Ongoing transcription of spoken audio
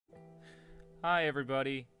Hi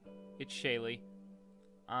everybody, it's Shaylee.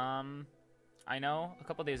 I know a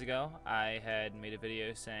couple days ago I had made a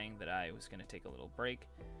video saying that I was gonna take a little break.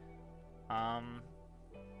 Um,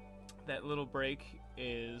 that little break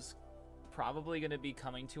is probably gonna be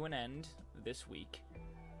coming to an end this week.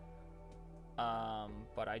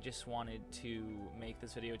 But I just wanted to make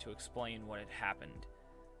this video to explain what had happened,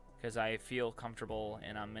 because I feel comfortable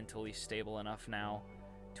and I'm mentally stable enough now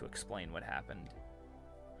to explain what happened.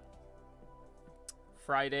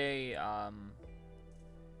 Friday,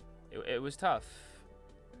 it was tough.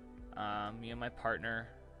 Me and my partner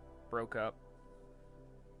broke up.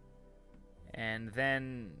 And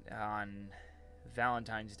then on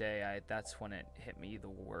Valentine's Day, that's when it hit me the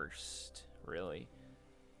worst, really.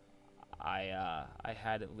 I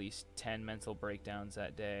had at least 10 mental breakdowns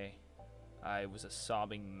that day. I was a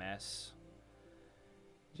sobbing mess.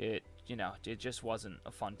 It just wasn't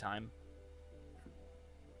a fun time.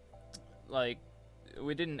 Like,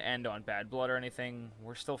 we didn't end on bad blood or anything.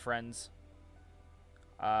 We're still friends.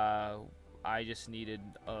 I just needed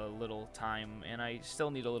a little time, and I still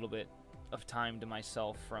need a little bit of time to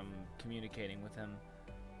myself from communicating with him.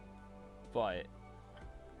 But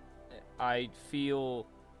I feel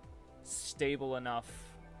stable enough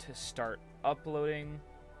to start uploading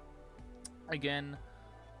again.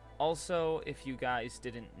 Also, if you guys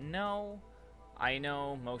didn't know, I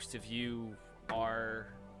know most of you are,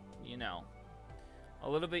 a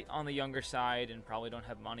little bit on the younger side and probably don't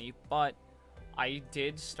have money, but I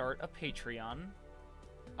did start a Patreon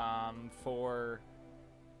for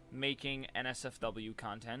making NSFW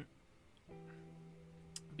content,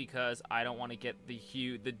 because I don't want to get the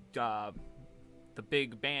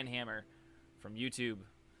big ban hammer from YouTube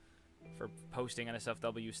for posting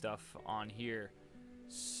NSFW stuff on here.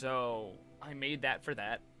 So I made that for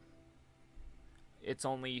that. It's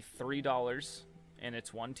only $3 and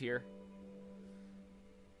it's one tier.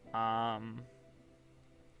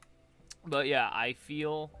 But yeah, I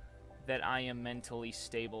feel that I am mentally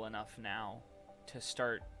stable enough now to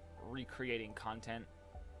start recreating content.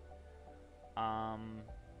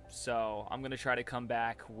 So I'm gonna try to come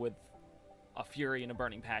back with a fury and a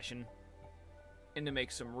burning passion and to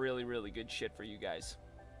make some really, really good shit for you guys.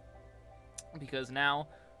 Because now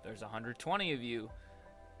there's 120 of you,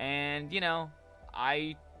 and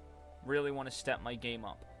I really want to step my game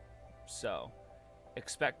up. So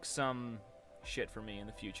expect some shit from me in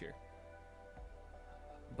the future.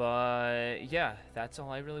 But yeah, that's all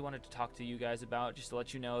I really wanted to talk to you guys about, just to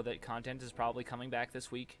let you know that content is probably coming back this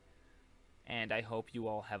week, and I hope you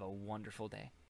all have a wonderful day.